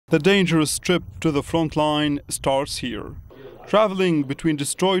The dangerous trip to the front line starts here, traveling between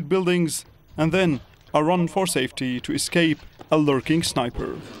destroyed buildings and then a run for safety to escape a lurking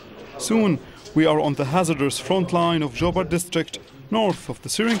sniper. Soon we are on the hazardous front line of Jobar district, north of the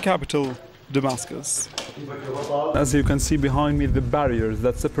Syrian capital, Damascus. As you can see behind me, the barriers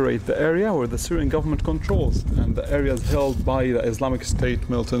that separate the area where the Syrian government controls and the areas held by the Islamic State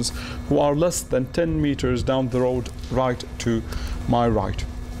militants, who are less than 10 meters down the road right to my right.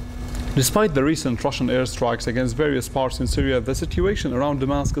 Despite the recent Russian airstrikes against various parts in Syria, the situation around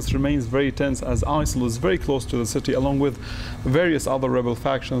Damascus remains very tense as ISIL is very close to the city, along with various other rebel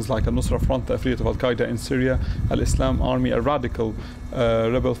factions like Al-Nusra Front, the affiliate of Al-Qaeda in Syria, Al-Islam Army, a radical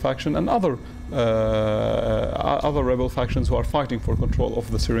rebel faction, and other rebel factions who are fighting for control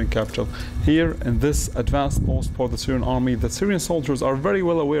of the Syrian capital. Here, in this advanced post for the Syrian army, the Syrian soldiers are very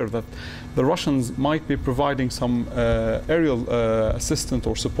well aware that the Russians might be providing some aerial assistance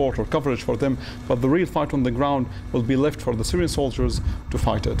or support or coverage for them, but the real fight on the ground will be left for the Syrian soldiers to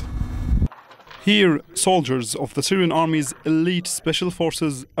fight it. Here, soldiers of the Syrian army's elite special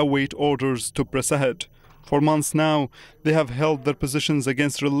forces await orders to press ahead. For months now, they have held their positions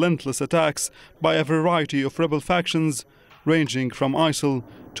against relentless attacks by a variety of rebel factions, ranging from ISIL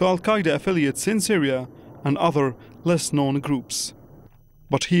to Al-Qaeda affiliates in Syria and other less-known groups.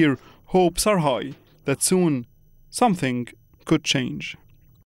 But here, hopes are high that soon something could change.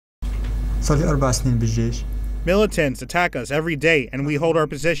 Militants attack us every day and we hold our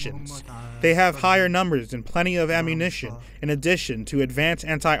positions. They have higher numbers and plenty of ammunition in addition to advanced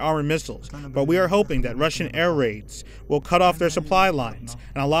anti-armor missiles, but we are hoping that Russian air raids will cut off their supply lines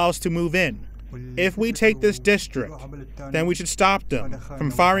and allow us to move in. If we take this district, then we should stop them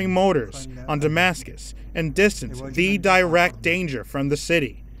from firing mortars on Damascus and distance the direct danger from the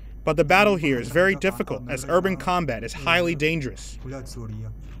city. But the battle here is very difficult as urban combat is highly dangerous.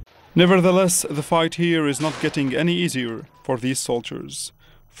 Nevertheless, the fight here is not getting any easier for these soldiers.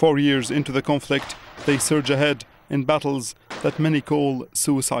 4 years into the conflict, they surge ahead in battles that many call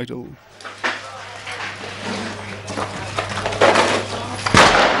suicidal.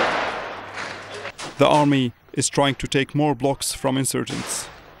 The army is trying to take more blocks from insurgents.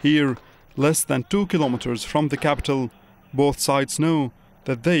 Here, less than 2 kilometers from the capital, both sides know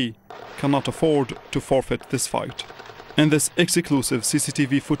that they cannot afford to forfeit this fight. In this exclusive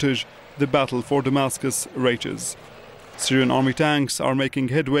CCTV footage, the battle for Damascus rages. Syrian army tanks are making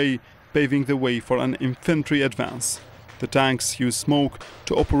headway, paving the way for an infantry advance. The tanks use smoke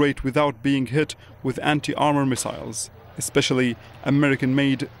to operate without being hit with anti-armor missiles, especially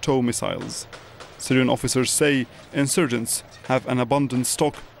American-made TOW missiles. Syrian officers say insurgents have an abundant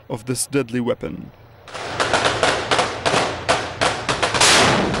stock of this deadly weapon.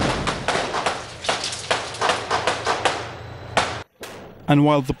 And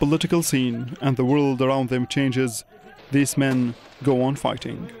while the political scene and the world around them changes, these men go on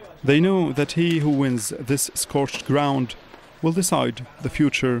fighting. They know that he who wins this scorched ground will decide the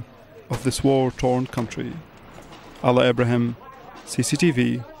future of this war-torn country. Alaa Ebrahim,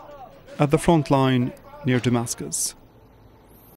 CCTV, at the front line near Damascus.